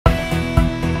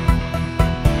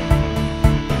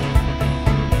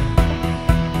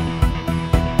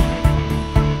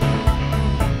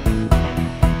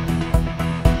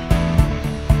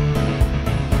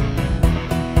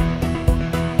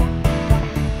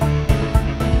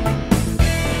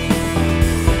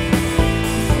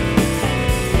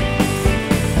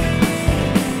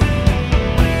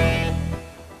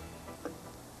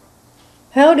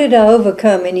How did I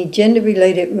overcome any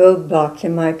gender-related roadblocks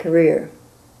in my career?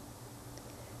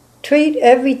 Treat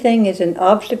everything as an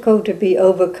obstacle to be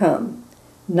overcome,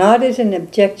 not as an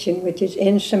objection which is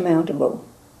insurmountable.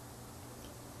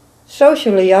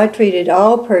 Socially, I treated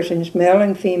all persons, male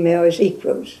and female, as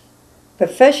equals.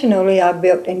 Professionally, I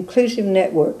built inclusive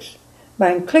networks.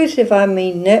 By inclusive, I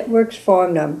mean networks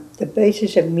formed on the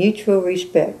basis of mutual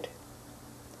respect.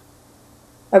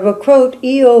 I will quote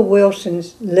E.O.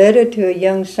 Wilson's Letter to a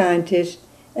Young Scientist,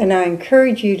 and I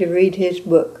encourage you to read his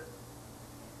book.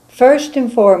 First and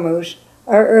foremost,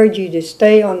 I urge you to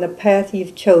stay on the path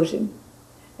you've chosen,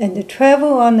 and to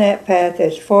travel on that path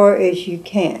as far as you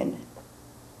can.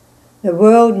 The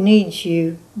world needs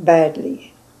you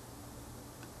badly.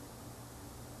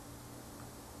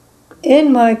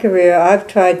 In my career, I've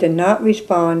tried to not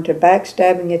respond to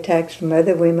backstabbing attacks from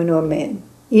other women or men,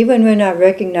 even when I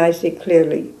recognized it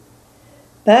clearly.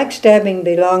 Backstabbing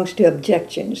belongs to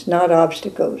objections, not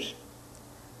obstacles.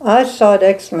 I sought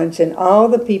excellence in all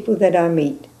the people that I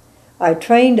meet. I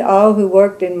trained all who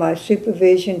worked in my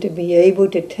supervision to be able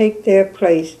to take their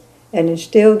place and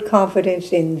instilled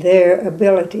confidence in their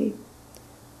ability.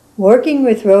 Working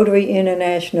with Rotary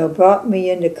International brought me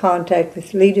into contact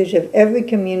with leaders of every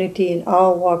community in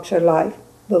all walks of life,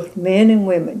 both men and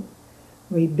women.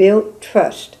 We built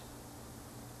trust.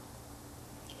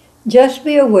 Just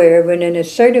be aware when an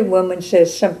assertive woman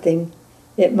says something,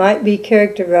 it might be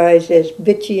characterized as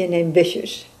bitchy and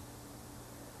ambitious.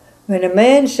 When a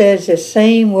man says the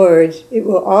same words, it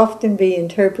will often be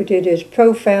interpreted as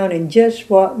profound and just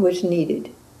what was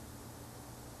needed.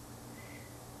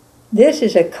 This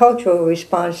is a cultural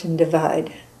response and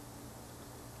divide.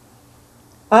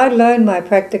 I learned my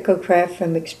practical craft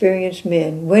from experienced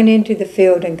men, went into the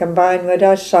field and combined what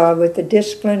I saw with the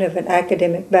discipline of an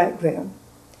academic background.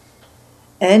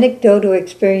 Anecdotal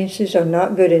experiences are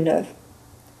not good enough.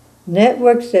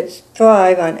 Networks that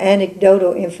thrive on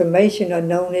anecdotal information are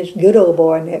known as good old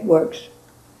boy networks.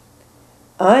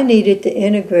 I needed to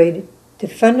integrate the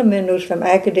fundamentals from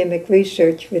academic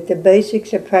research with the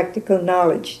basics of practical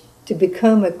knowledge to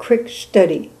become a quick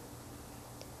study.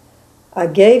 I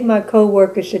gave my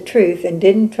co-workers the truth and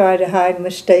didn't try to hide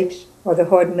mistakes or the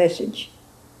hard message.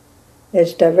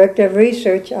 As director of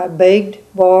research, I begged,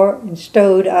 borrowed, and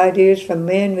stowed ideas from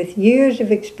men with years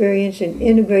of experience and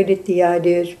integrated the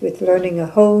ideas with learning a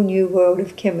whole new world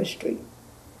of chemistry.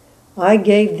 I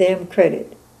gave them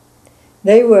credit.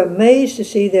 They were amazed to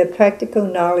see their practical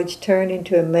knowledge turn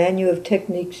into a manual of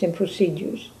techniques and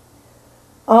procedures.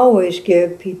 Always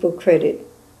give people credit.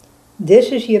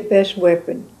 This is your best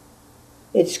weapon.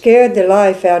 It scared the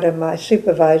life out of my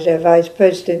supervisor, vice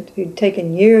president, who'd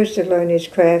taken years to learn his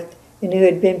craft and who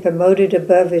had been promoted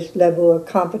above his level of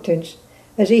competence,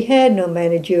 as he had no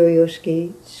managerial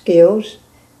skills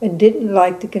and didn't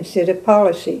like to consider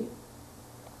policy.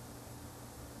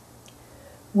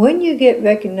 When you get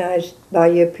recognized by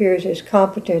your peers as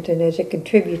competent and as a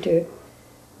contributor,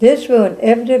 this will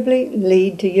inevitably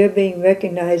lead to your being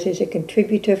recognized as a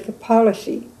contributor for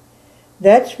policy.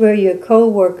 That's where your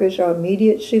co-workers or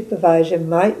immediate supervisor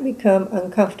might become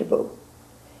uncomfortable.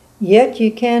 Yet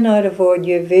you cannot avoid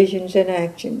your visions and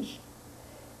actions.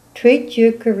 Treat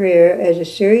your career as a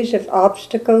series of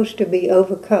obstacles to be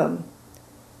overcome,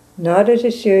 not as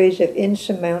a series of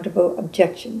insurmountable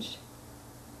objections.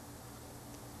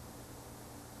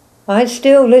 I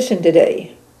still listen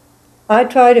today. I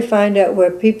try to find out where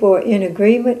people are in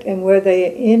agreement and where they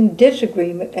are in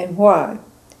disagreement and why.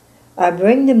 I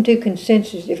bring them to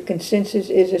consensus if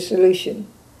consensus is a solution.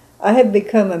 I have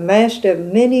become a master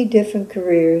of many different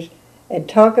careers and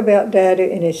talk about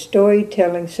data in a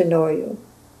storytelling scenario.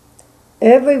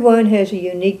 Everyone has a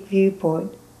unique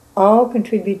viewpoint. All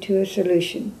contribute to a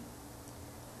solution.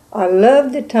 I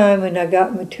love the time when I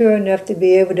got mature enough to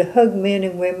be able to hug men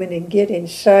and women and get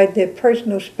inside their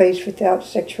personal space without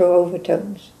sexual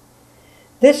overtones.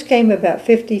 This came about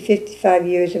 55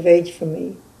 years of age for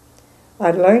me.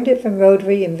 I learned it from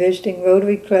Rotary and visiting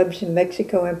Rotary clubs in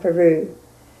Mexico and Peru.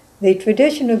 The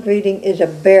traditional greeting is a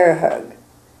bear hug.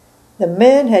 The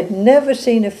men had never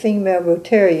seen a female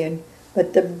Rotarian,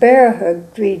 but the bear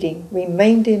hug greeting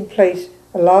remained in place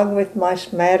along with my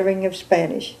smattering of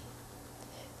Spanish.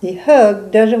 The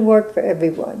hug doesn't work for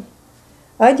everyone.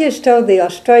 I just told the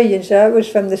Australians that I was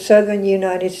from the southern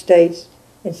United States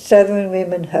and southern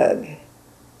women hug.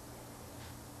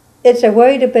 It's a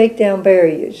way to break down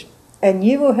barriers, and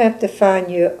you will have to find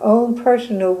your own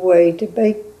personal way to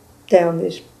break down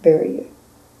this barrier.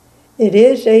 It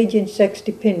is age and sex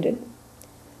dependent.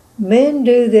 Men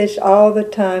do this all the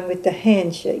time with the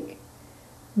handshake.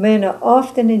 Men are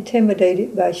often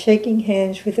intimidated by shaking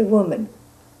hands with a woman.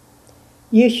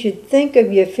 You should think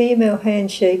of your female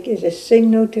handshake as a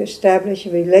signal to establish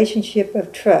a relationship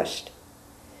of trust.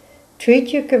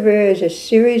 Treat your career as a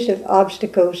series of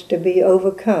obstacles to be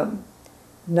overcome,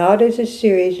 not as a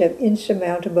series of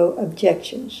insurmountable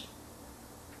objections.